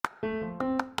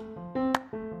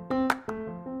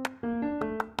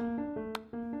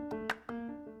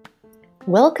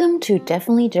Welcome to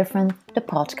Definitely Different, the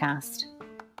podcast,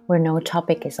 where no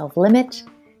topic is off limit,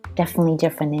 definitely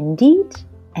different indeed,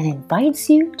 and invites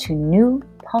you to new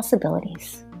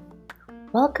possibilities.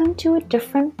 Welcome to a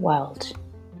different world.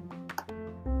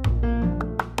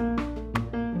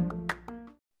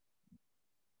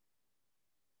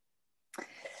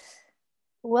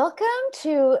 Welcome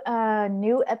to a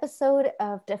new episode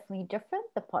of Definitely Different,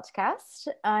 the podcast.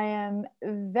 I am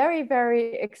very,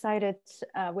 very excited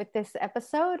with this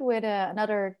episode with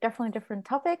another definitely different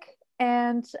topic.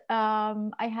 And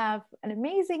I have an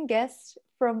amazing guest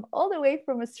from all the way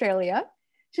from Australia,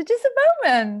 Shajissa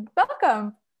Bowman.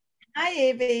 Welcome. Hi,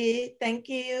 Evie. Thank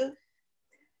you.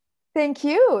 Thank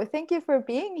you. Thank you for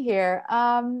being here.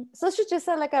 So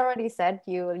Shajissa, like I already said,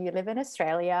 you live in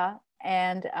Australia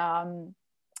and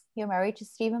you're married to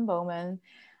Stephen Bowman.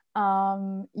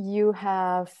 You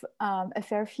have a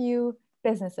fair few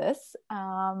businesses,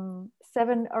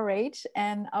 7 or 8,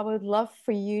 and I would love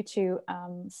for you to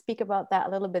speak about that a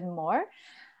little bit more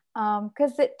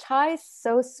because it ties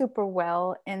so super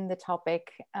well in the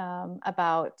topic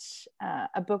about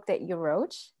a book that you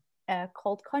wrote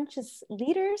called Conscious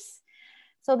Leaders.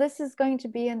 So this is going to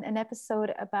be an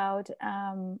episode about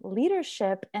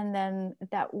leadership, and then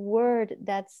that word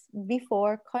that's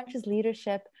before conscious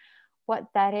leadership, what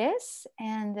that is,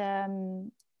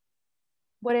 and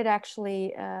what it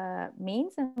actually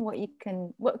means, and what you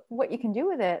can do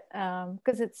with it.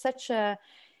 Because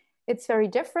it's very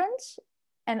different,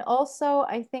 and also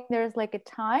I think there's like a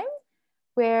time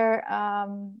where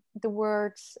the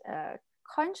word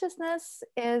consciousness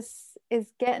is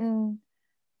getting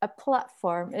a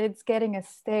platform, it's getting a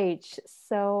stage.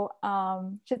 So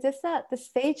Shajissa, the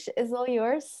stage is all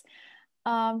yours.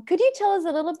 Could you tell us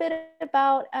a little bit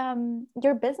about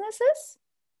your businesses?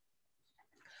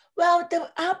 Well,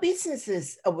 our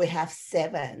businesses, we have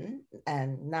 7,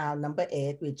 and now number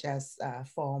 8, we just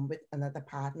formed with another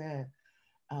partner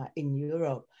in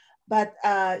Europe. But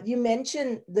you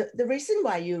mentioned the reason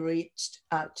why you reached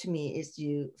out to me is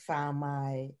you found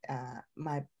my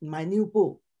new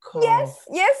book. Yes.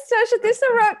 So Shajissa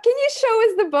wrote, can you show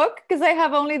us the book? Because I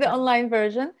have only the online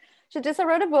version. Shajissa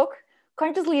wrote a book,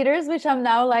 Conscious Leaders, which I'm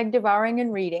now like devouring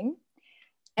and reading.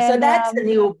 And, so that's a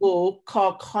new book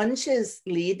called Conscious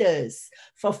Leaders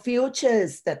for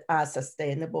Futures that are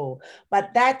Sustainable.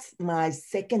 But that's my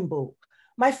second book.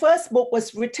 My first book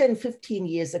was written 15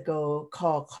 years ago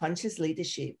called Conscious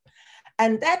Leadership.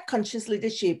 And that Conscious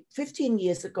Leadership, 15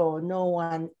 years ago, no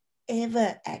one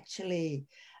ever actually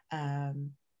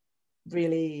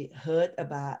really heard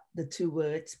about the two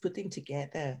words putting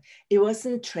together. It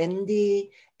wasn't trendy,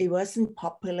 it wasn't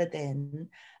popular then,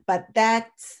 but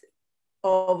that's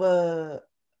over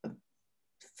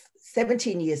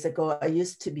 17 years ago. I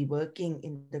used to be working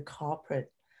in the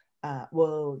corporate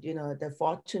world, the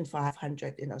Fortune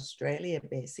 500 in Australia,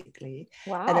 basically.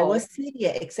 Wow. And I was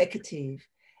senior executive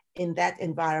in that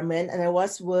environment, and I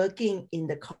was working in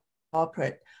the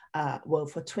corporate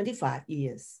world for 25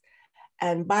 years.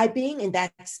 And by being in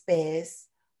that space,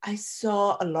 I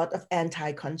saw a lot of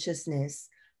anti-consciousness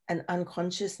and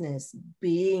unconsciousness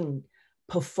being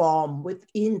performed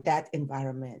within that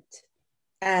environment.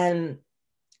 And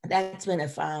that's when I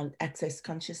found Access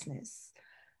Consciousness.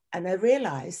 And I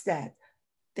realized that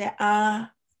there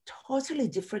are totally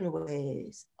different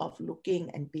ways of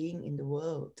looking and being in the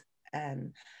world.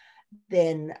 And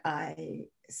then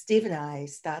Steve and I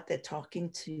started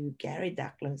talking to Gary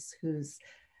Douglas, who's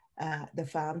the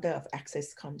founder of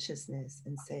Access Consciousness,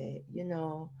 and say,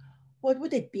 what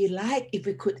would it be like if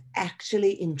we could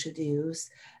actually introduce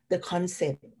the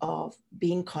concept of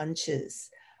being conscious,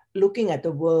 looking at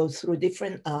the world through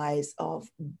different eyes, of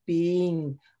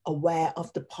being aware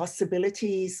of the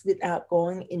possibilities without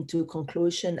going into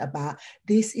conclusion about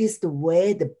this is the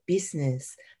way the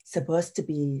business supposed to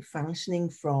be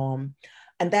functioning from.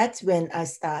 And that's when I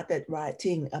started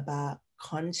writing about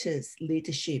conscious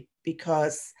leadership,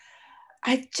 because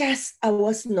I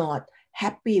was not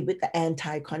happy with the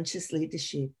anti-conscious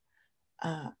leadership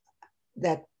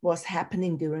that was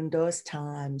happening during those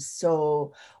times.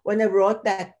 So when I wrote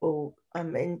that book,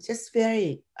 just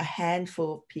a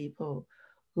handful of people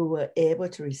who were able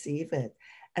to receive it.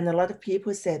 And a lot of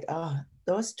people said, oh,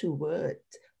 those two words,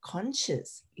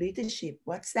 conscious leadership,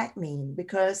 what's that mean?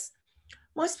 Because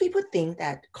most people think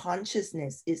that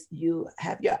consciousness is you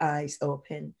have your eyes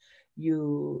open,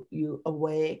 you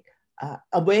awake,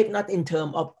 awake not in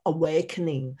terms of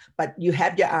awakening, but you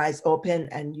have your eyes open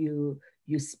and you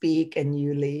you speak and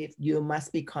you live, you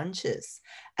must be conscious.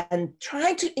 And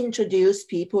trying to introduce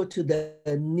people to the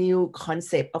new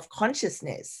concept of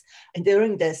consciousness. And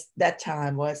during that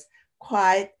time was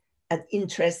quite an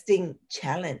interesting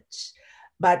challenge.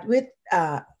 But we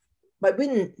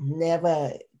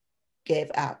never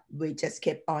gave up. We just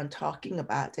kept on talking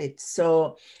about it.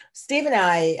 So Steve and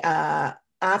I,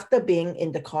 after being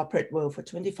in the corporate world for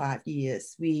 25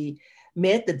 years, we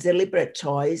made the deliberate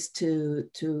choice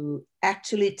to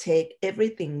actually take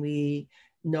everything we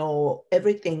know,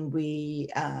 everything we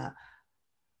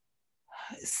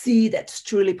see that's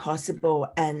truly possible.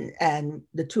 And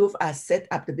the two of us set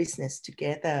up the business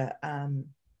together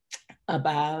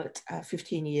about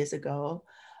 15 years ago,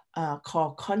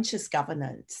 called Conscious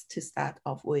Governance to start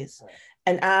off with.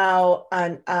 And our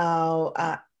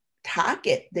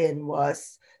target then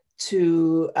was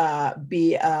to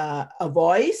be a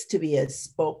voice, to be a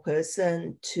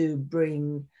spokesperson, to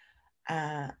bring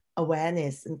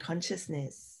awareness and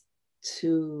consciousness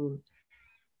to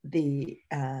the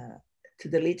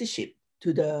leadership,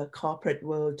 to the corporate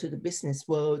world, to the business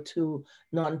world, to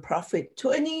nonprofit,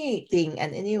 to anything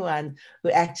and anyone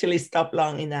who actually stopped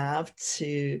long enough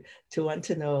to want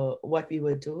to know what we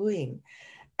were doing.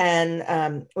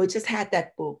 And we just had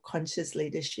that book, Conscious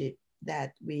Leadership,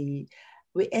 that we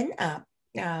end up,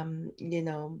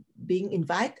 being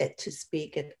invited to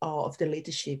speak at all of the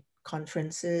leadership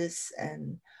conferences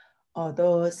and all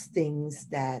those things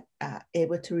that are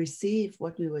able to receive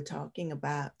what we were talking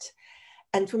about.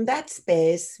 And from that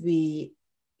space, we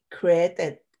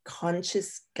created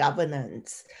Conscious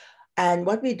Governance. And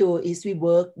what we do is we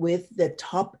work with the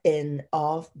top end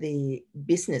of the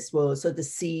business world. So the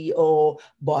CEO,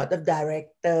 board of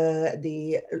director,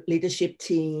 the leadership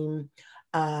team,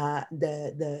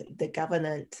 the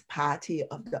governance party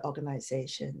of the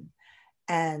organization.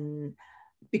 And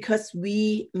because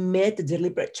we made the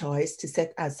deliberate choice to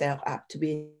set ourselves up to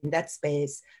be in that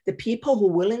space, the people who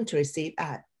are willing to receive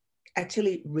us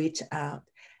actually reach out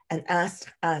and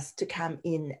ask us to come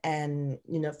in and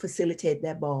facilitate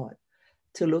their board,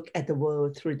 to look at the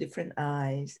world through different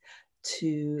eyes,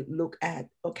 to look at,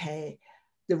 okay,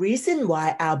 the reason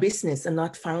why our business are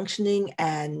not functioning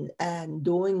and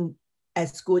doing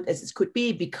as good as it could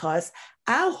be, because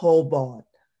our whole board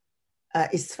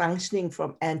is functioning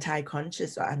from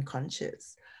anti-conscious or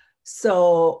unconscious.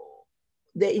 So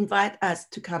they invite us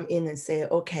to come in and say,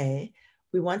 okay,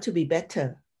 we want to be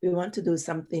better. We want to do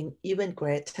something even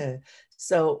greater.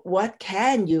 So what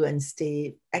can you and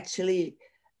Steve actually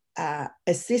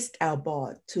assist our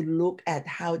board to look at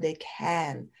how they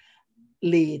can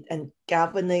lead and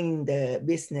governing the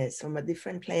business from a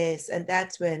different place? And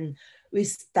that's when we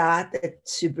started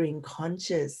to bring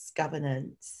conscious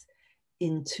governance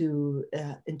into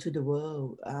the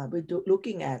world. We're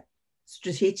looking at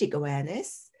strategic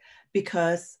awareness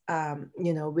because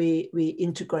we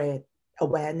integrate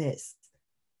awareness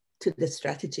to the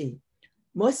strategy.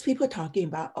 Most people talking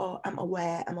about, oh, I'm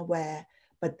aware,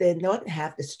 but they don't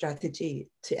have the strategy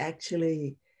to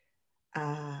actually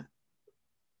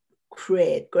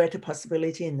create greater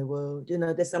possibility in the world.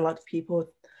 There's a lot of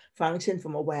people function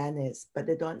from awareness, but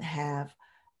they don't have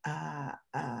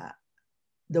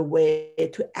the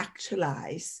way to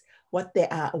actualize what they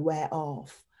are aware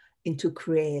of and to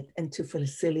create and to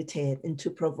facilitate and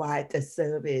to provide the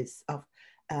service of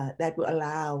that will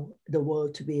allow the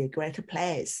world to be a greater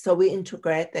place. So we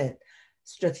integrated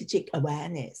strategic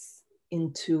awareness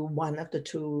into one of the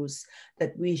tools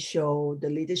that we show the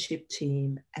leadership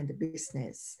team and the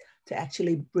business to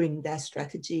actually bring their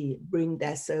strategy, bring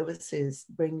their services,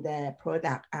 bring their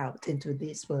product out into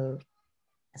this world.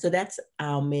 So that's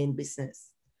our main business.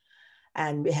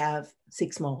 And we have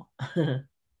 6 more.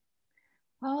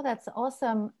 Oh, that's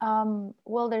awesome.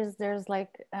 Well, there's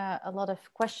like a lot of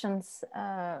questions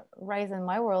rise in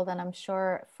my world, and I'm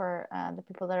sure for the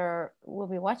people that will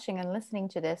be watching and listening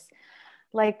to this,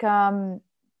 like, so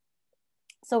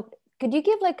could you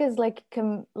give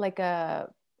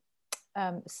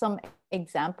some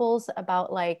examples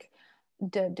about like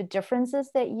the differences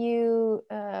that you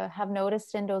have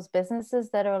noticed in those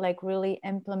businesses that are like really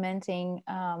implementing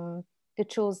the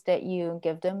tools that you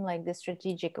give them, like the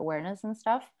strategic awareness and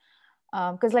stuff?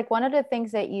 Because like one of the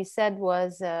things that you said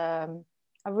was, I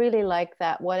really like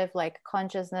that. What if like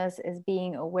consciousness is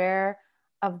being aware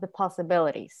of the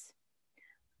possibilities?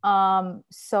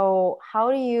 So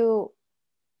how do you,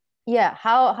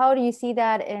 how do you see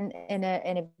that in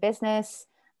a business?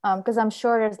 Because I'm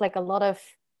sure there's like a lot of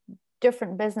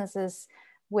different businesses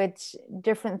with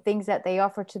different things that they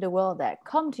offer to the world that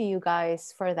come to you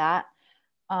guys for that.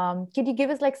 Could you give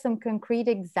us like some concrete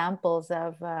examples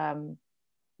of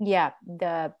yeah,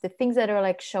 the things that are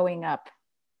like showing up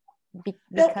Now,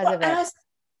 because for of it. us,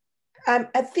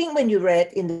 I think when you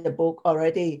read in the book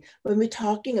already, when we're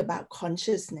talking about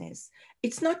consciousness,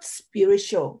 it's not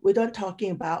spiritual. We're not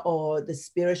talking about all the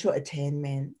spiritual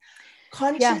attainment. Yeah,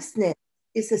 Consciousness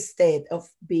is a state of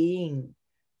being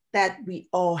that we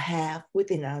all have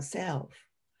within ourselves.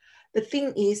 The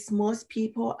thing is, most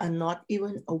people are not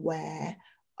even aware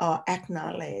or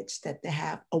acknowledge that they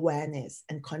have awareness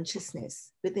and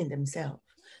consciousness within themselves.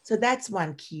 So that's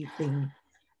one key thing.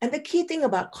 And the key thing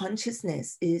about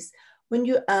consciousness is when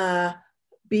you are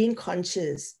being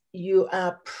conscious, you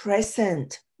are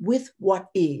present with what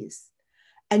is,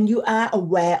 and you are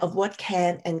aware of what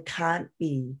can and can't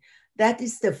be. That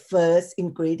is the first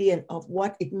ingredient of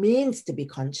what it means to be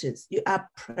conscious. You are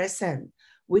present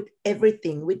with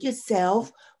everything, with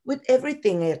yourself, with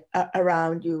everything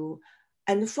around you.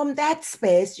 And from that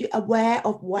space, you're aware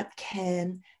of what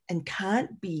can and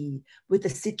can't be with the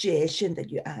situation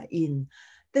that you are in.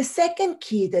 The second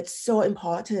key that's so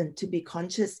important to be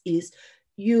conscious is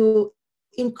you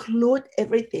include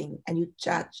everything and you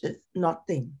judge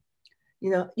nothing. You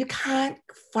know, you can't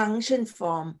function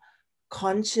from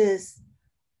conscious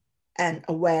and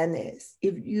awareness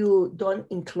if you don't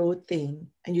include things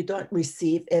and you don't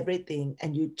receive everything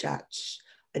and you judge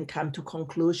and come to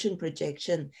conclusion,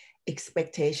 projection,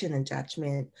 expectation, and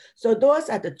judgment. So those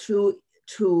are the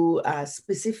two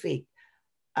specific,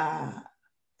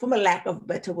 from a lack of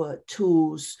better word,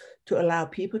 tools to allow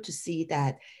people to see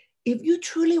that if you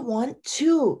truly want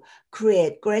to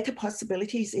create greater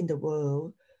possibilities in the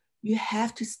world, you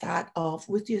have to start off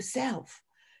with yourself.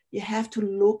 You have to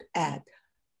look at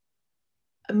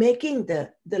making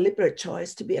the deliberate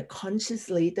choice to be a conscious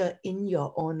leader in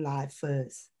your own life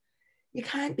first. You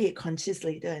can't be a conscious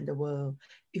leader in the world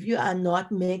if you are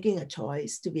not making a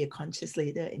choice to be a conscious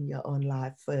leader in your own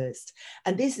life first.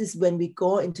 And this is when we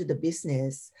go into the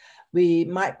business, we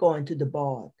might go into the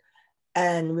board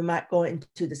and we might go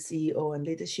into the CEO and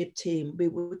leadership team. We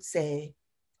would say,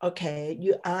 okay,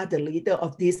 you are the leader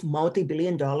of this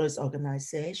multi-billion dollars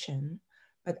organization,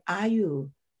 but are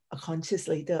you a conscious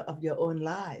leader of your own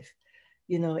life?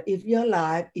 You know, if your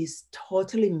life is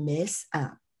totally messed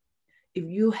up, if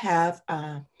you have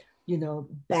a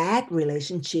bad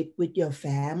relationship with your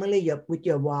family, with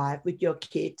your wife, with your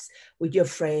kids, with your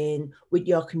friend, with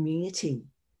your community,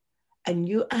 and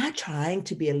you are trying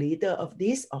to be a leader of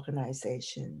this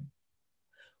organization,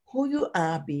 who you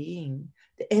are being,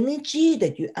 the energy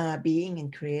that you are being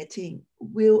and creating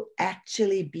will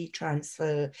actually be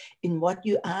transferred in what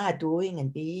you are doing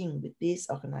and being with this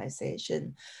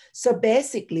organization. So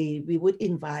basically, we would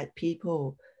invite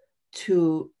people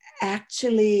to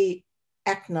actually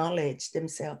acknowledge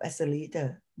themselves as a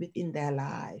leader within their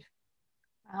life.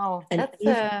 Wow, And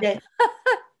if they,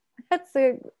 that's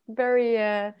a very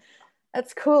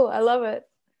that's cool. I love it.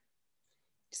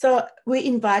 so we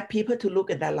invite people to look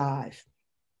at their life.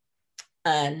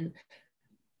 And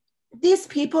these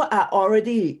people are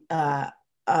already a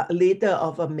leader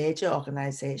of a major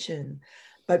organization,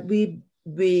 but we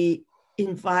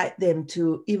invite them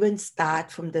to even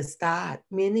start from the start,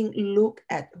 meaning look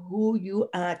at who you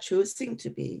are choosing to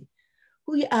be,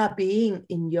 who you are being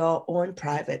in your own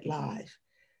private life.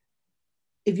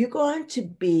 If you're going to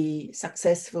be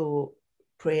successful,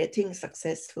 creating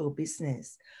successful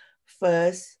business,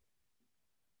 first,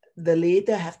 the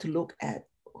leader have to look at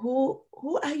who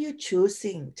are you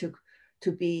choosing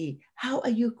to be? How are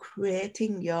you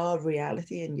creating your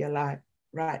reality in your life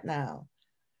right now?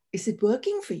 Is it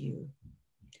working for you?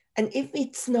 And if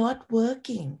it's not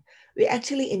working, we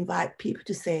actually invite people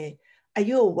to say, are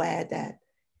you aware that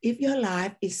if your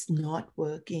life is not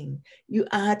working, you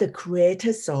are the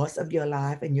creator source of your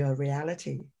life and your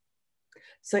reality?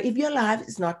 So if your life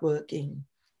is not working,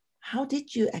 how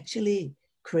did you actually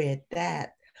create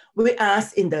that? We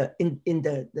ask in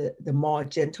the more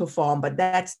gentle form, but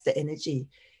that's the energy.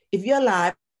 If your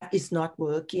life is not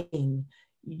working,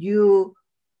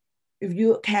 if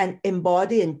you can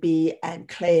embody and be and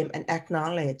claim and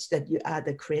acknowledge that you are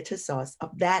the creator source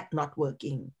of that not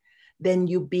working, then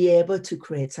you'll be able to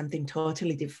create something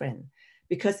totally different.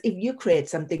 Because if you create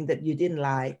something that you didn't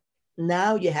like,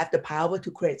 now you have the power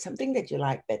to create something that you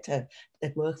like better,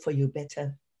 that work for you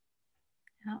better.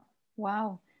 Oh,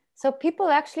 wow. So people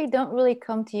actually don't really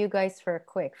come to you guys for a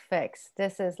quick fix.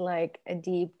 This is like a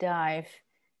deep dive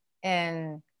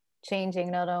in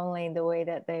changing not only the way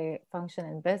that they function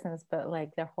in business, but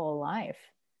like their whole life.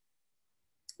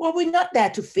 Well, we're not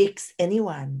there to fix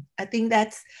anyone. I think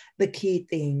that's the key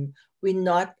thing. We're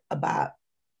not about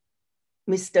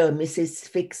Mr. and Mrs.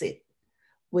 Fix It.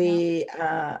 We,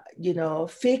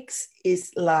 fix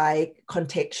is like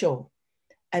contextual,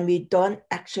 and we don't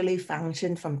actually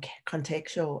function from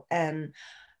contextual. And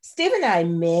Steve and I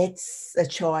made a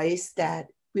choice that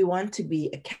we want to be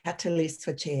a catalyst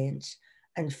for change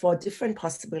and for different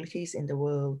possibilities in the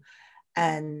world.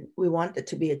 And we want it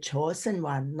to be a chosen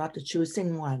one, not a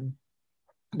choosing one.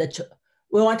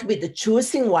 We want to be the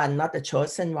choosing one, not the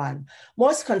chosen one.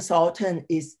 Most consultant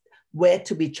is where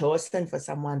to be chosen for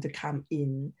someone to come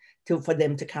in, for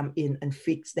them to come in and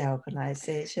fix their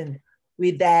organization.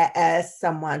 We're there as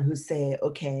someone who say,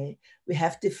 okay, we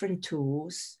have different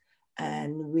tools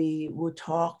and we will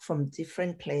talk from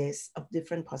different place of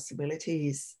different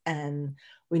possibilities. And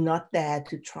we're not there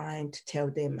to try to tell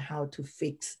them how to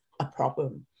fix a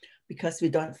problem, because we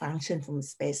don't function from a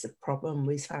space of problem.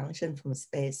 We function from a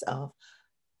space of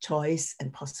choice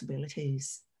and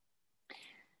possibilities.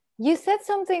 You said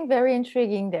something very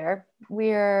intriguing there.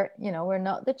 We're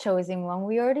not the chosen one.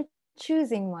 We are the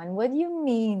choosing one. What do you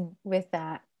mean with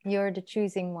that? You're the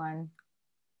choosing one.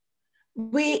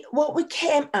 We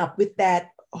came up with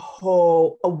that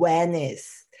whole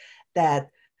awareness that,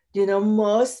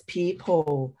 most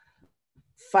people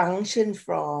function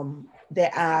from they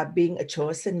are being a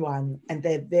chosen one, and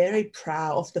they're very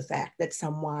proud of the fact that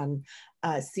someone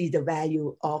see the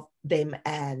value of them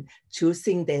and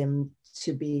choosing them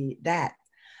to be that.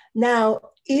 Now,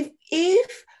 if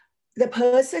the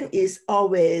person is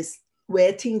always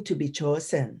waiting to be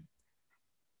chosen,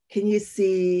 can you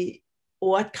see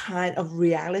what kind of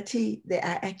reality they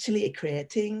are actually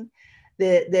creating?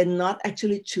 They're not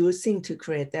actually choosing to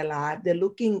create their life. They're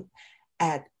looking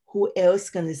at who else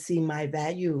going to see my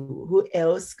value, who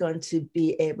else going to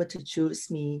be able to choose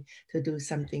me to do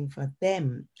something for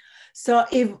them. So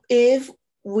if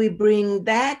we bring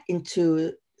that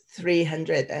into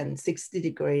 360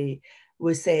 degree,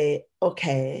 we say,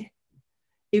 okay,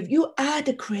 if you are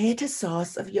the creator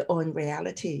source of your own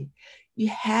reality, you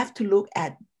have to look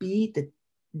at be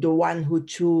the one who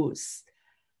choose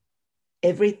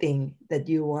everything that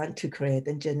you want to create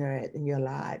and generate in your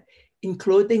life,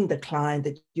 including the client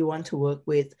that you want to work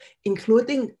with,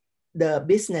 including the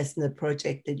business and the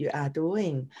project that you are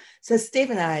doing. So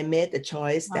Steve and I made the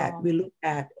choice that we look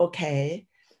at, okay,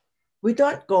 we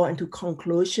don't go into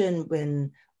conclusion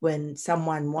when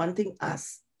someone wanting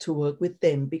us to work with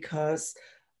them, because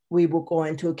we will go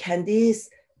into, can these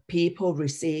people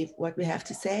receive what we have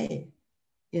to say?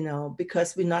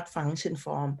 Because we not function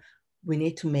from, we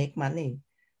need to make money.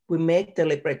 We make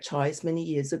deliberate choice many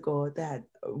years ago that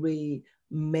we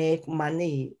make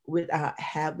money without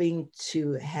having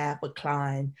to have a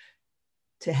client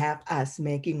to have us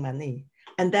making money.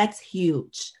 And that's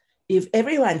huge. If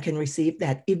everyone can receive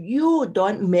that, if you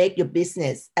don't make your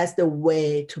business as the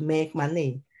way to make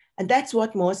money, and that's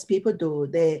what most people do,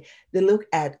 they look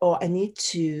at, oh, I need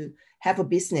to have a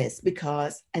business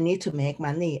because I need to make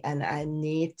money and I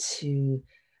need to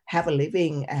have a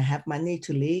living and have money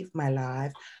to live my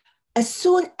life. As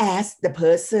soon as the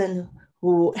person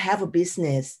who have a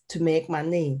business to make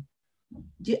money,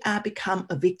 you are become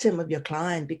a victim of your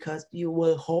client, because you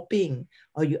were hoping,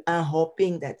 or you are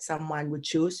hoping that someone would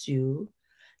choose you,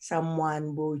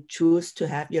 someone will choose to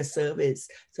have your service,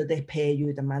 so they pay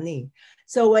you the money.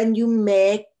 So when you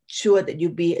make sure that you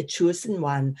be a chosen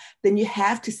one, then you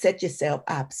have to set yourself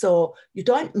up. So you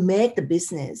don't make the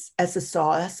business as a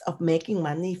source of making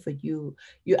money for you.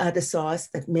 You are the source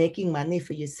that making money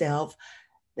for yourself.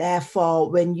 Therefore,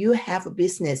 when you have a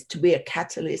business to be a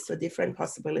catalyst for different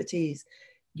possibilities,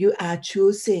 you are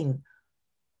choosing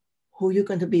who you're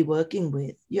going to be working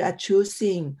with. You are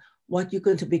choosing what you're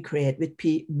going to be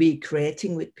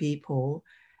creating with people,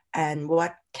 and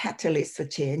what catalyst for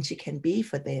change you can be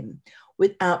for them,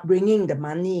 without bringing the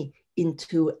money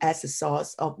into as a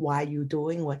source of why you're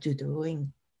doing what you're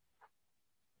doing.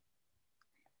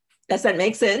 Does that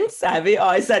make sense, Ivy,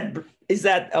 or is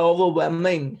that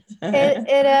overwhelming?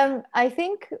 I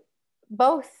think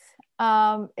both.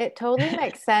 It totally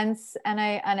makes sense, and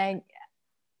I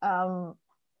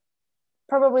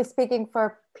probably speaking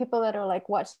for people that are like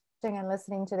watching and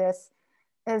listening to this,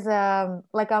 is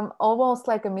like I'm almost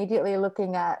like immediately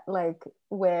looking at like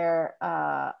where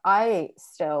I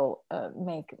still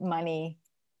make money,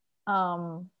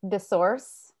 the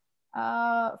source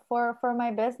for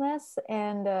my business,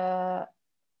 and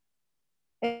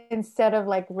instead of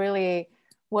like really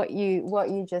what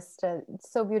you just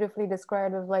so beautifully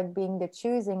described of like being the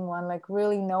choosing one, like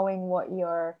really knowing what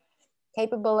you're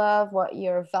capable of, what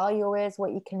your value is,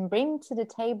 what you can bring to the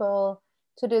table,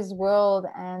 to this world,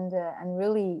 and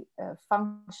really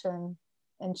function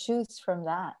and choose from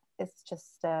that. it's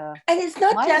just and it's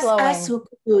not just us mind-blowing. who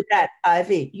could do that,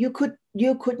 Ivy. You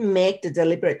could make the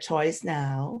deliberate choice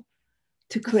now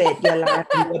to create your life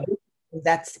and your business in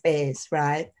that space,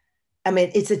 right? I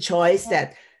mean, it's a choice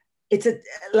that it's a,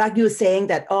 like you're saying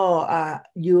that,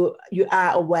 you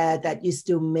are aware that you're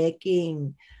still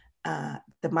making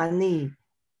the money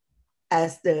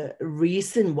as the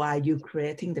reason why you're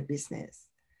creating the business.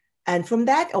 And from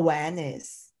that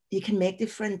awareness, you can make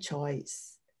different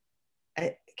choice.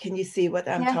 Can you see what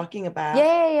I'm talking about?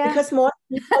 Yeah. Because most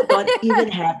people don't even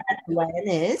have that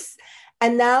awareness.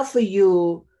 And now for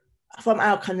you, from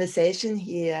our conversation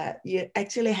here, you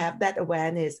actually have that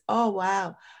awareness. Oh,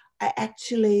 wow, I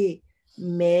actually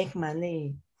make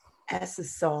money as a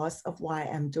source of why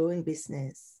I'm doing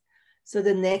business. So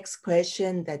the next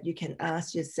question that you can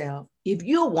ask yourself, if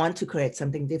you want to create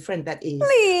something different, that is, I'm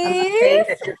not saying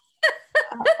Please.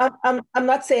 that I'm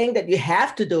not saying that you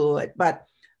have to do it, but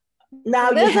now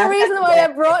you There's a have that reason why I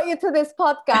brought you to this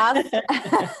podcast.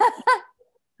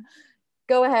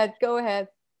 Go ahead.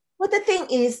 But the thing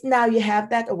is, now you have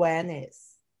that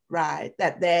awareness, right?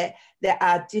 That there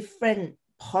are different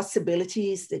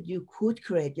possibilities that you could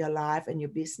create your life and your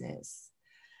business,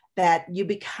 that you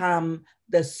become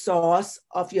the source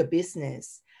of your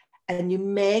business, and you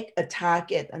make a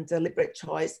target and deliberate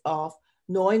choice of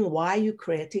knowing why you're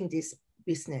creating this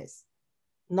business,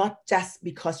 not just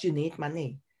because you need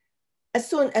money. As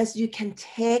soon as you can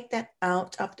take that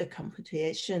out of the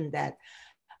computation, that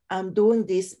I'm doing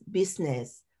this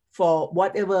business for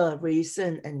whatever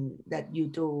reason and that you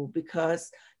do,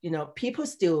 because people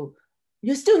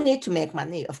you still need to make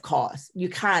money. Of course, you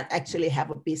can't actually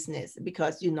have a business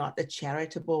because you're not a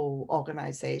charitable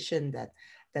organization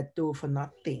that do for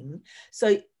nothing.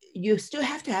 So you still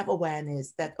have to have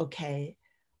awareness that, okay,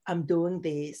 I'm doing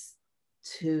this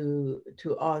to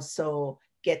also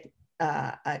get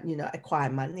acquire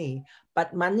money,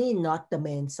 but money not the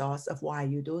main source of why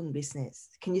you're doing business.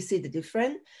 Can you see the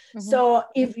difference? Mm-hmm. So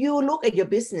if you look at your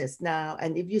business now,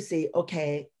 and if you say,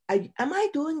 okay, am I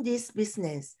doing this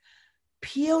business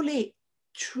purely,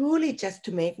 truly just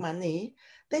to make money?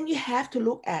 Then you have to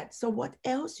look at, so what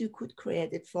else you could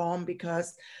create it from?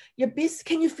 Because your business,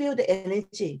 can you feel the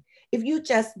energy? If you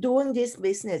just doing this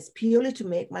business purely to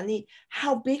make money,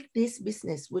 how big this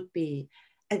business would be?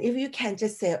 And if you can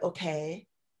just say, okay,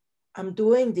 I'm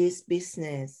doing this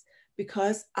business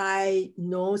because I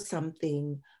know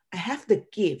something, I have the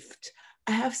gift,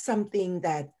 I have something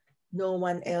that no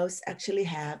one else actually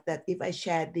have, that if I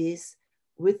share this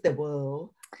with the world,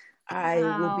 I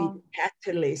will be the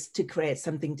catalyst to create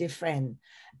something different.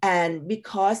 And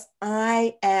because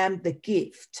I am the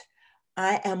gift,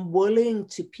 I am willing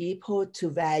to people to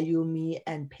value me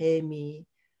and pay me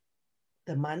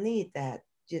the money that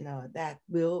that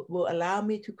will allow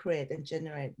me to create and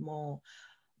generate more.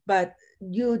 But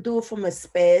you do from a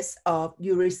space of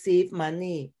you receive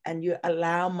money and you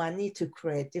allow money to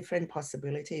create different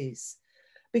possibilities.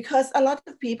 Because a lot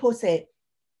of people say,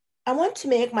 I want to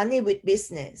make money with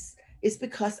business. It's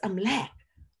because I'm lack.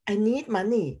 I need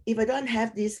money. If I don't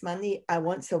have this money, I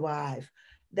won't survive.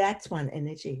 That's one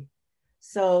energy.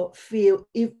 So feel,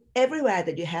 if everywhere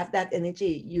that you have that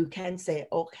energy, you can say,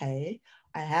 okay,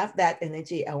 I have that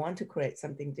energy. I want to create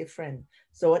something different.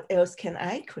 So what else can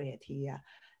I create here?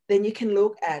 Then you can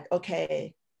look at,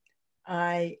 okay,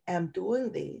 I am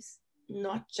doing this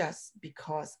not just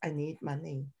because I need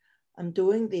money. I'm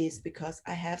doing this because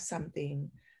I have something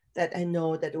that I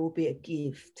know that will be a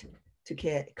gift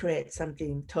to create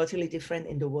something totally different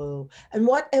in the world. And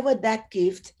whatever that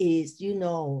gift is,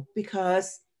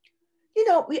 because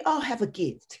we all have a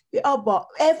gift. We all bought,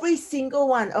 every single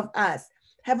one of us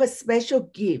have a special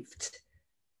gift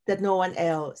that no one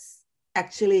else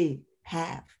actually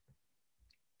have.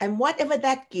 And whatever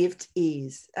that gift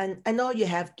is, and I know you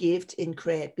have gift in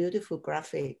create beautiful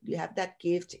graphic, you have that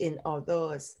gift in all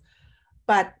those,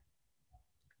 but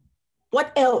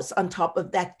what else on top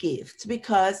of that gift?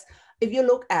 Because if you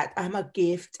look at, I'm a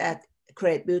gift at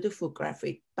create beautiful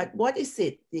graphic, but what is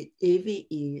it that Evie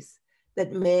is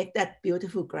that make that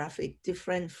beautiful graphic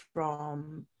different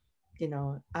from,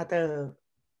 other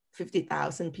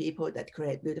 50,000 people that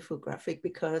create beautiful graphic?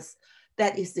 Because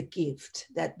that is the gift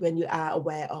that when you are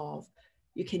aware of,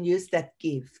 you can use that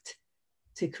gift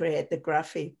to create the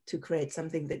graphic, to create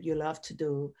something that you love to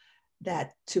do,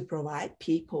 that to provide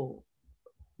people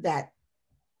that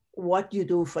what you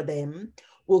do for them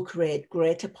will create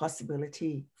greater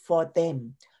possibility for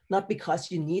them, not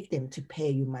because you need them to pay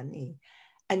you money.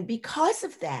 And because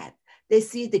of that, they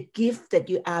see the gift that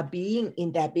you are being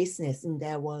in their business, in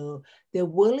their world. They're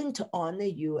willing to honor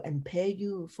you and pay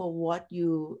you for what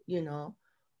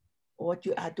what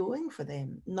you are doing for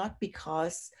them, not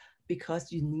because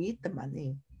you need the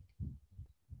money.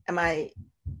 Am I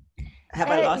Have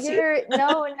I lost you? You're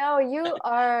no, you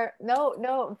are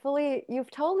no, fully,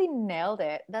 you've totally nailed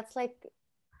it. That's like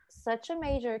such a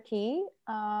major key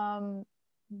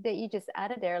that you just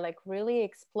added there, like really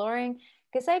exploring.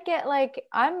 Because I get like,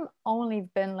 I'm only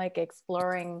been like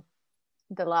exploring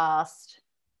the last,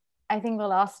 I think the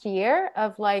last year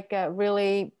of like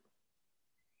really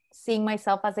seeing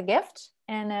myself as a gift.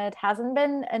 And it hasn't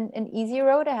been an easy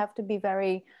road. I have to be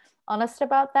very honest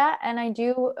about that. And I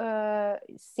do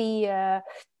see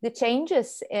the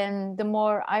changes in the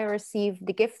more I receive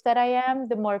the gift that I am,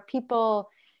 the more people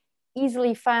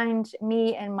easily find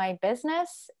me and my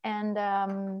business. And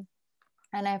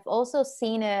I've also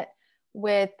seen it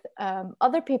with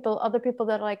other people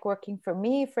that are like working for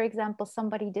me. For example,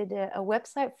 somebody did a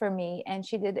website for me, and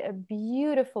she did a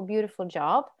beautiful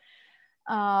job.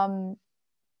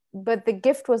 But the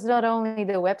gift was not only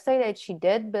the website that she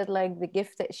did, but like the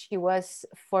gift that she was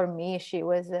for me. She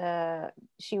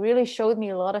really showed me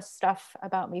a lot of stuff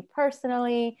about me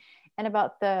personally and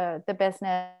about the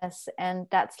business. And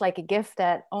that's like a gift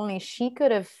that only she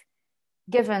could have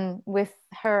given, with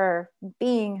her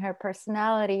being, her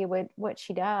personality, with what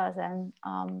she does. And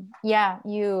yeah,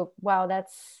 wow,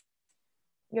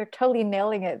 you're totally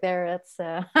nailing it there.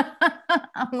 That's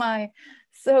my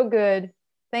so good.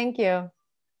 Thank you.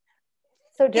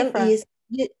 So Thing different. is,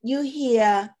 you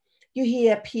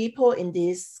hear people in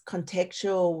this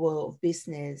contextual world of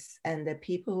business, and the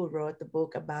people who wrote the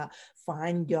book about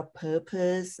find your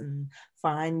purpose and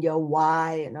find your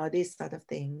why and all these sort of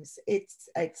things. It's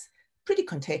pretty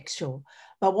contextual.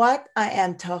 But what I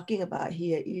am talking about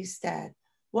here is that,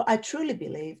 well, I truly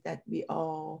believe that we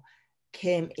all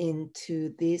came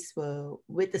into this world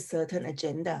with a certain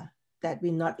agenda that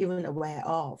we're not even aware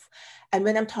of. And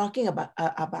when I'm talking about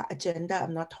agenda,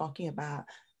 I'm not talking about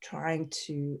trying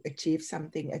to achieve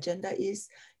something. Agenda is,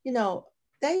 there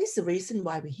is a reason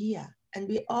why we're here. And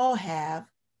we all have,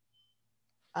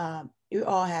 well,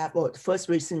 the first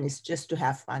reason is just to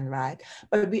have fun, right?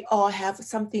 But we all have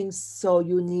something so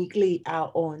uniquely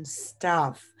our own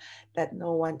stuff that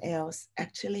no one else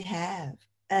actually have.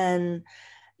 And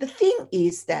the thing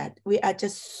is that we are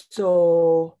just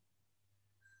so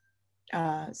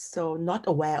not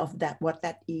aware of that, what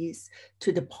that is,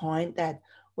 to the point that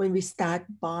when we start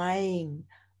buying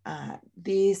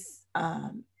this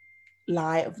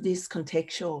lie of this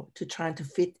contextual to try to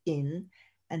fit in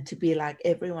and to be like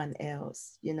everyone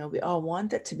else, we all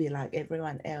wanted to be like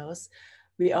everyone else.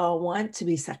 We all want to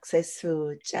be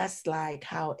successful just like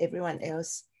how everyone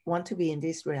else want to be in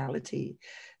this reality,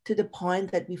 to the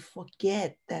point that we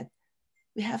forget that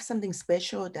we have something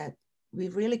special that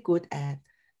we're really good at,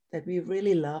 that we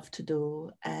really love to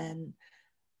do. And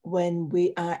when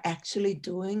we are actually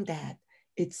doing that,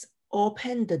 it's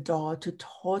opened the door to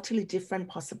totally different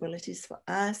possibilities for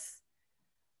us,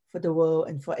 for the world,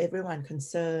 and for everyone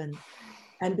concerned.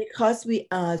 And because we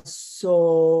are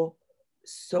so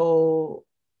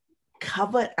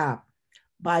covered up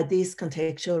by this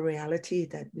contextual reality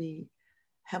that we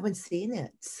haven't seen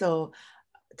it. So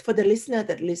for the listener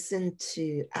that listen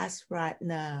to us right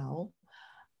now,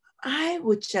 I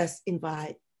would just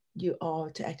invite you all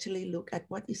to actually look at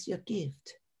what is your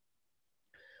gift.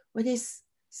 What is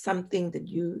something that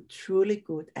you're truly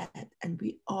good at? And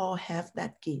we all have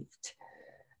that gift.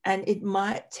 And it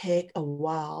might take a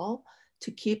while to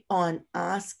keep on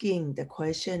asking the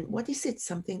question, what is it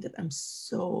something that I'm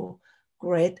so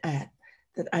great at,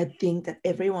 that I think that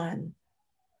everyone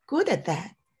good at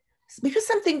that? Because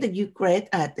something that you're great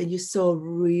at and you're so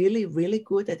really, really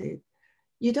good at it,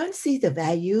 you don't see the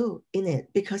value in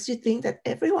it because you think that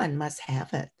everyone must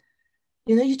have it.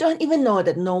 You don't even know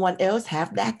that no one else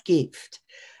have that gift.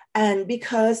 And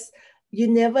because you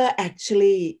never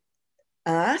actually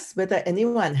ask whether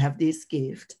anyone have this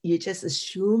gift, you just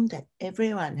assume that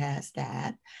everyone has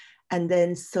that. And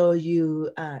then so you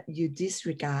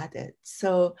disregard it.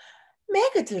 So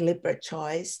make a deliberate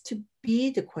choice to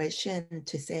be the question,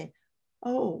 to say,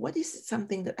 oh, what is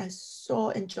something that I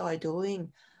so enjoy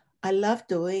doing? I love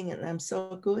doing and I'm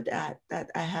so good at, that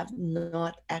I have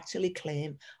not actually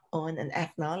claimed on and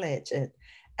acknowledge it.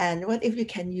 And what if you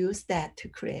can use that to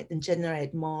create and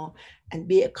generate more and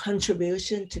be a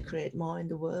contribution to create more in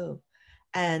the world?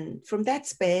 And from that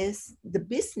space, the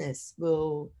business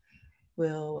will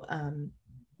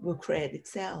create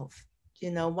itself.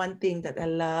 One thing that I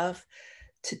love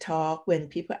to talk when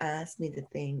people ask me the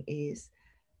thing is,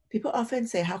 people often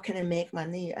say, how can I make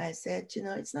money? I said,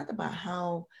 it's not about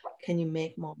how can you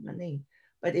make more money,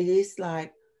 but it is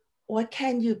like, what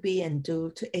can you be and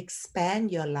do to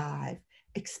expand your life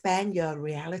expand your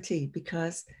reality,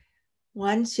 because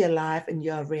once your life and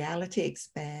your reality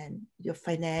expand, your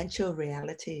financial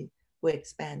reality will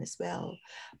expand as well.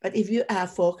 But if you are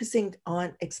focusing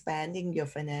on expanding your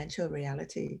financial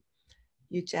reality,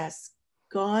 you just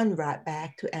gone right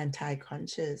back to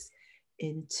anti-conscious,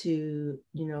 into,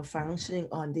 you know, functioning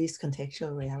on this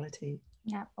contextual reality.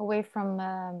 Yeah, away from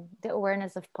the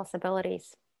awareness of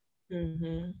possibilities.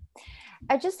 Mm-hmm.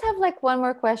 I just have like one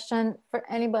more question for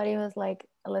anybody who's like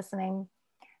listening.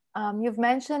 You've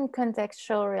mentioned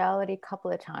contextual reality a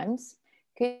couple of times.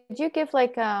 Could you give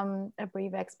like a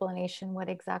brief explanation what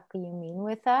exactly you mean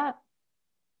with that?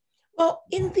 Well,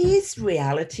 in this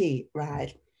reality,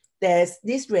 right, there's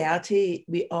this reality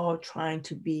we all trying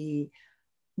to be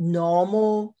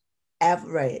normal,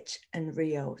 average, and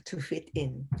real to fit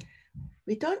in.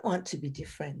 We don't want to be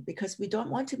different because we don't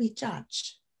want to be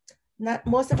judged. Not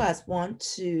most of us want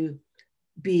to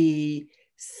be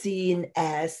seen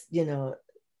as, you know,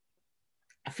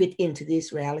 fit into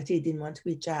this reality, didn't want to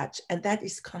be judged. And that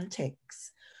is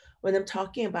context. What I'm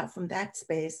talking about from that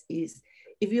space is,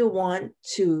 if you want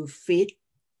to fit,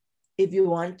 if you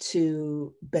want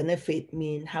to benefit,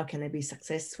 mean how can I be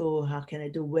successful? How can I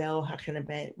do well? How can I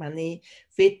make money?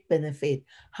 Fit, benefit.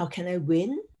 How can I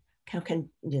win? How can,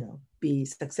 you know, be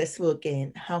successful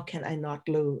again? How can I not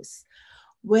lose?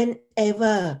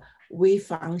 Whenever we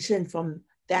function from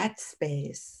that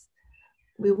space,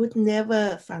 we would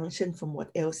never function from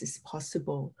what else is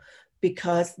possible,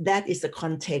 because that is the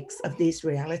context of this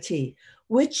reality,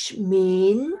 which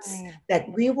means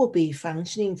that we will be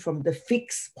functioning from the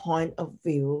fixed point of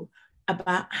view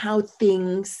about how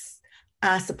things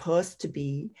are supposed to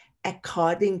be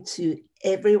according to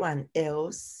everyone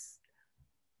else,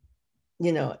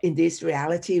 you know, in this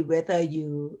reality, whether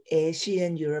you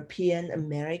Asian, European,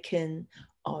 American,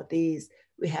 or these,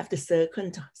 we have the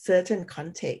certain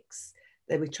context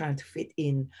that we're trying to fit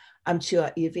in. I'm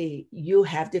sure, Evie, you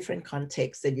have different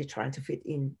contexts that you're trying to fit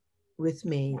in with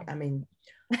me. I mean,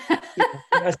 you know,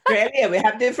 in Australia, we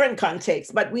have different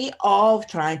contexts, but we all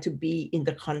trying to be in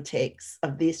the context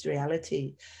of this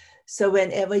reality. So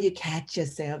whenever you catch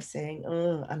yourself saying,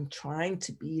 oh, I'm trying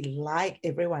to be like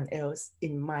everyone else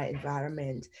in my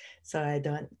environment so I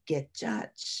don't get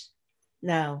judged.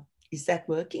 Now, is that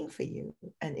working for you?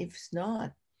 And if it's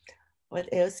not, what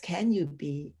else can you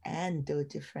be and do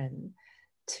different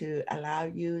to allow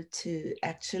you to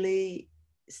actually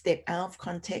step out of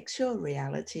contextual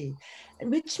reality?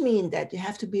 And which means that you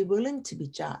have to be willing to be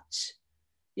judged.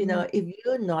 You know, if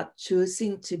you're not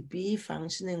choosing to be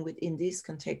functioning within this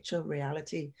contextual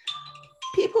reality,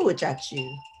 people will judge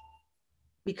you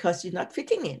because you're not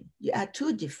fitting in. You are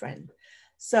too different.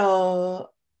 So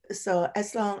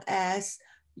as long as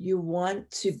you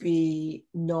want to be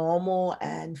normal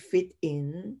and fit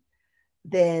in,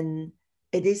 then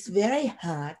it is very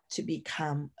hard to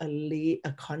become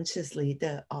a conscious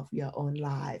leader of your own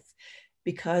life,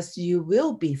 because you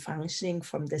will be functioning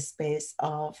from the space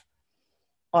of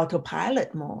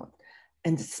autopilot mode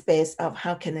and the space of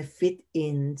how can I fit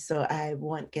in so I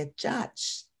won't get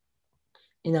judged.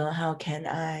 You know, how can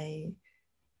I,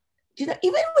 you know,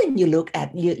 even when you look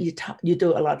at, you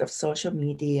do a lot of social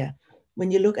media, when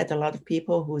you look at a lot of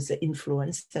people who's an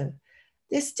influencer,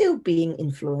 they're still being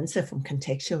influencer from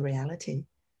contextual reality.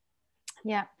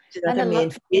 Yeah. Do you know what I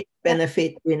mean? Fit,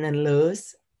 benefit, win and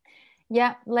lose.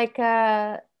 Yeah, like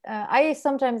I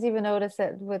sometimes even notice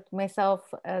it with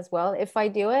myself as well. If I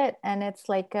do it and it's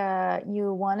like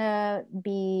you want to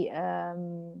be,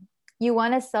 you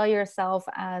want to sell yourself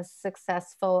as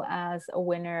successful, as a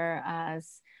winner,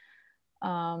 as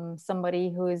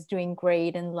somebody who is doing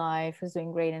great in life, who's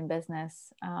doing great in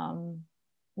business.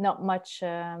 Not much,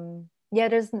 yeah,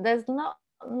 there's not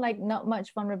like not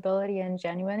much vulnerability and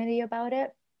genuinity about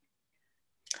it.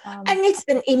 And it's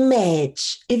an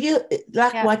image. If you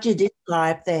like what you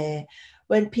described there,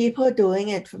 when people are doing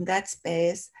it from that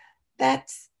space,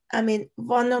 that's, I mean,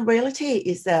 vulnerability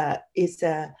is a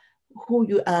who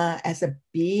you are as a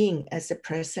being, as a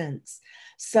presence.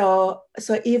 So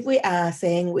if we are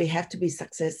saying we have to be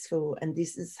successful and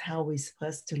this is how we're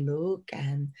supposed to look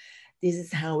and this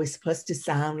is how we're supposed to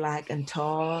sound like and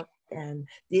talk and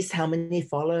this how many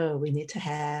followers we need to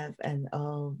have and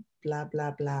blah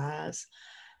blah blahs,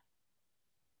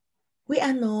 we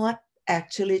are not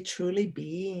actually truly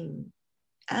being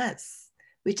us.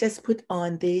 We just put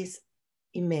on this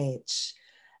image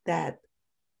that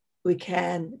we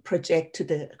can project to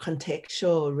the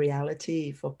contextual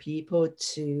reality for people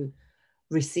to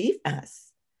receive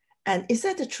us. And is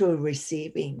that the true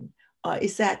receiving? Or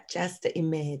is that just the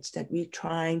image that we're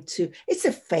trying to, it's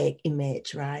a fake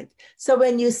image, right? So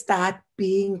when you start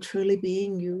being, truly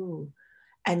being you,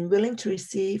 and willing to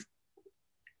receive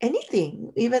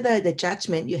anything, even the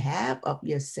judgment you have of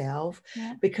yourself,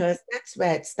 because that's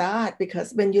where it starts.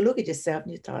 Because when you look at yourself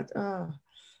and you thought, oh,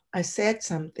 I said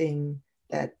something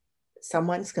that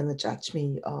someone's going to judge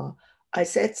me, or I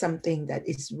said something that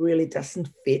is really doesn't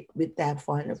fit with their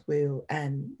point of view.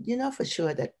 And you know for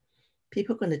sure that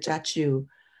people are going to judge you,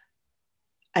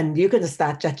 and you're going to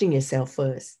start judging yourself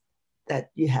first, that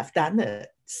you have done it.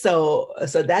 So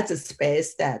that's a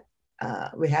space that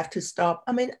we have to stop.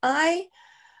 I mean, I've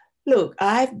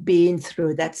been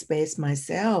through that space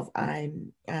myself.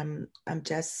 I'm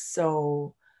just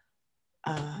so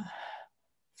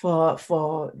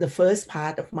for the first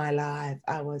part of my life,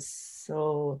 I was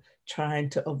so trying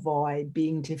to avoid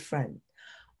being different.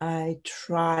 I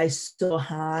try so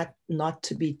hard not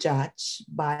to be judged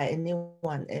by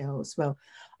anyone else. Well,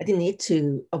 I didn't need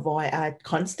to avoid, I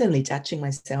constantly judging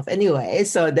myself anyway.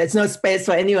 So there's no space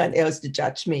for anyone else to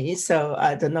judge me. So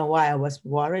I don't know why I was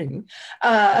worrying.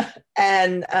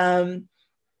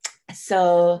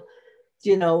 So,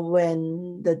 you know,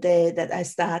 when the day that I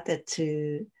started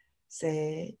to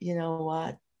say, you know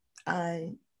what,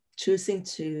 I'm choosing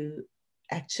to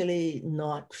actually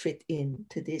not fit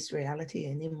into this reality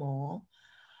anymore.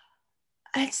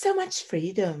 I had so much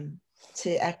freedom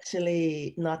to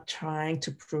actually not trying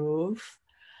to prove,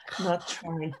 not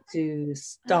trying to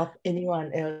stop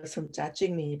anyone else from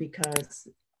judging me, because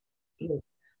look,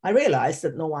 I realized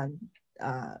that no one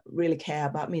really care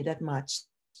about me that much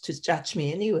to judge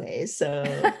me anyway. So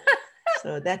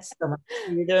that's so much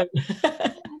freedom.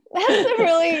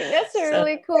 That's a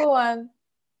really cool one.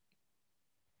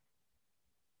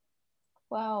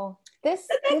 Wow. This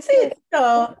is it.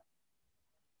 So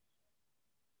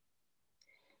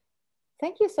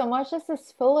thank you so much. This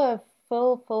is full of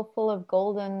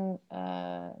golden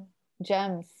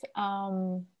gems.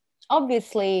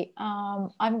 Obviously,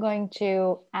 I'm going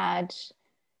to add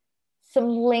some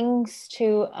links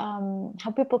to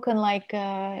how people can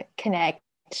connect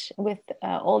with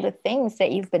all the things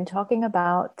that you've been talking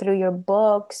about through your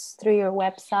books, through your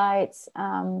websites,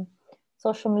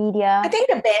 social media. I think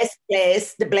the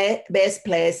best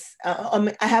place,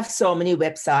 I have so many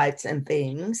websites and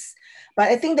things, but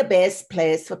I think the best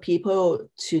place for people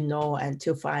to know and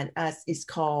to find us is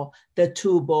called The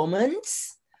Two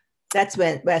Bowmans. That's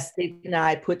where Steve and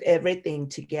I put everything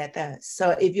together.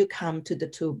 So if you come to The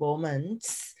Two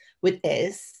Bowmans with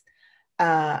S,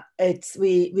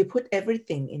 we put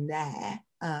everything in there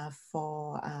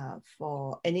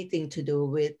for anything to do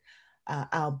with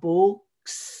our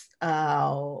books,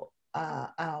 our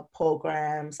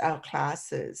programs, our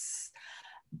classes.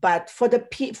 But for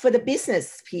the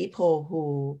business people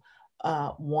who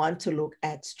want to look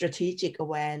at strategic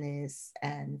awareness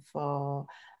and for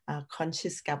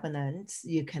conscious governance,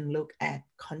 you can look at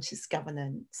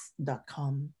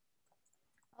consciousgovernance.com.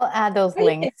 I'll add those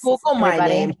links. Google my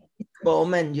name,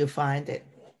 Bowman, you find it.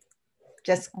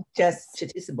 Just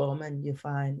Chaitissa Bowman, you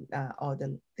find all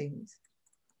the things.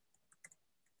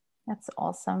 That's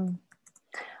awesome.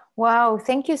 Wow,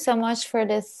 thank you so much for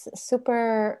this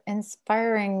super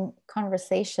inspiring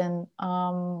conversation.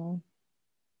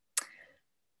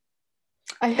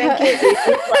 Thank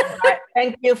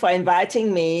you for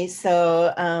inviting me.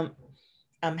 So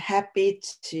I'm happy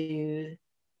to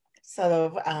sort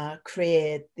of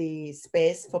create the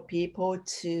space for people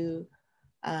to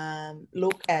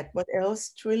look at what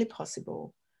else is really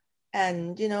possible.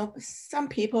 And, you know, some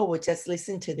people would just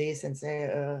listen to this and say,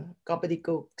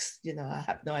 gobbledygooks, you know, I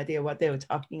have no idea what they were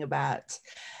talking about.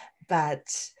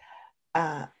 But,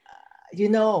 you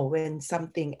know, when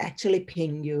something actually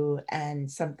ping you and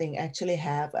something actually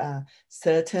have a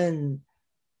certain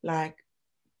like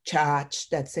charge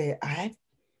that say, I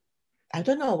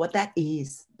don't know what that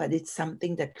is, but it's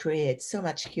something that creates so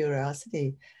much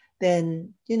curiosity,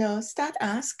 then, you know, start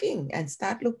asking and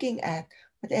start looking at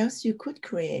what else you could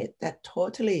create that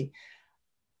totally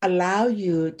allow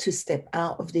you to step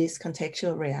out of this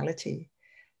contextual reality.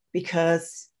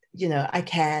 Because, you know, I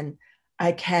can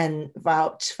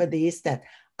vouch for this, that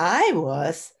I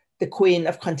was the queen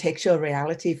of contextual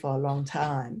reality for a long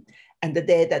time. And the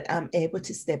day that I'm able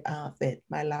to step out of it,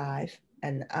 my life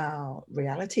and our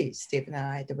reality, Steve and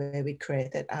I, the way we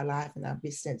created our life and our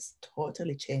business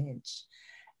totally changed.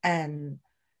 And,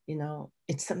 you know,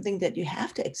 it's something that you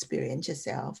have to experience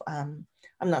yourself. I'm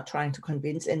not trying to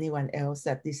convince anyone else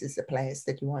that this is the place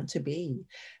that you want to be,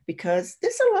 because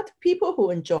there's a lot of people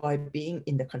who enjoy being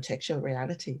in the contextual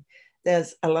reality.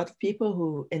 There's a lot of people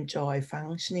who enjoy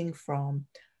functioning from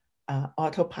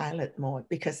autopilot mode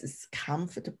because it's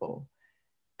comfortable.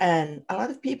 And a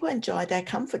lot of people enjoy their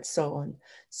comfort zone.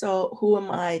 So who am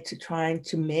I to trying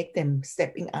to make them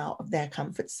stepping out of their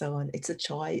comfort zone? It's a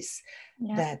choice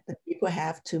that the people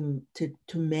have to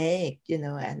make, you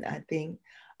know. And I think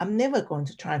I'm never going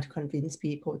to try to convince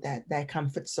people that their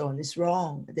comfort zone is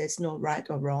wrong. There's no right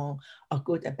or wrong or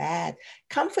good or bad.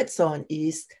 Comfort zone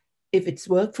is, if it's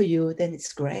worked for you, then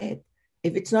it's great.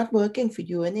 If it's not working for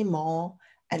you anymore,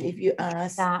 and if you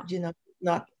ask, you know,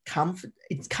 not comfort,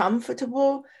 it's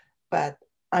comfortable, but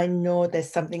I know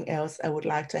there's something else I would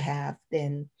like to have,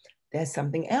 then there's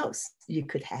something else you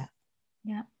could have.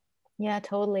 Yeah,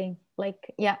 totally.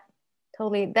 Like, yeah,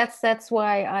 totally. That's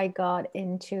why I got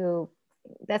into,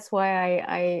 that's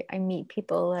why I meet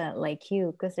people like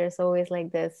you, because there's always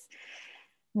like this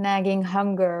nagging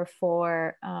hunger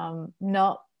for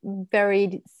not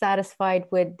very satisfied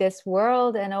with this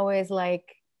world, and always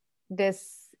like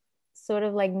this sort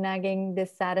of like nagging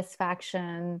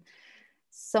dissatisfaction,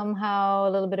 somehow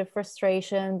a little bit of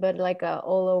frustration, but like a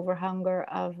all over hunger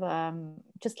of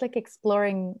just like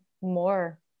exploring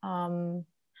more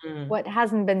what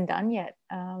hasn't been done yet.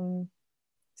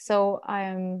 So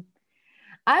I'm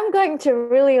going to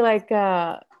really like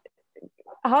how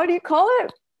do you call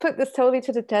it, put this totally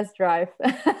to the test drive.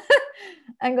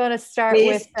 I'm going to start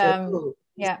with I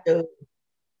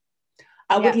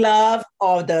would love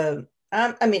all the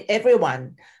I mean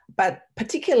everyone, but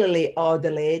particularly all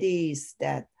the ladies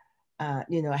that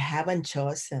you know, haven't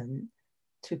chosen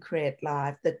to create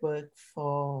life that work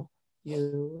for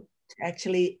you, to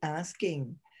actually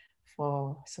asking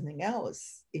for something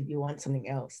else, if you want something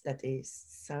else, that is.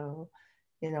 So,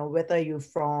 you know, whether you're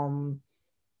from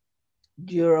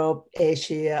Europe,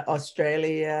 Asia,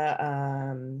 Australia,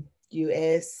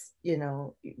 US, you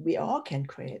know, we all can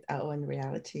create our own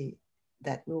reality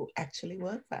that will actually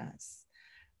work for us.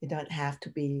 We don't have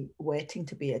to be waiting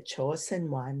to be a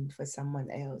chosen one for someone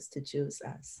else to choose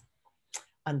us.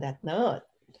 On that note,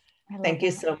 thank you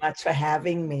so much for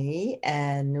having me,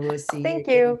 and we'll see you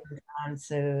again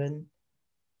soon.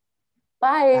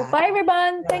 Bye. Bye,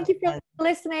 everyone. Thank you for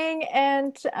listening,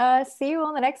 and see you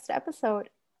on the next episode.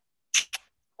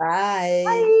 Bye.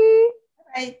 Bye.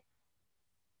 Bye.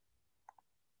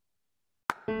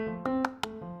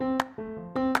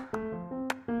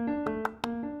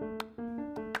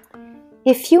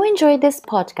 If you enjoyed this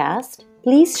podcast,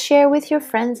 please share with your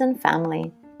friends and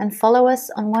family, and follow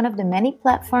us on one of the many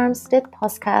platforms that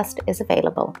podcast is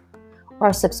available,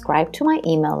 or subscribe to my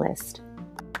email list.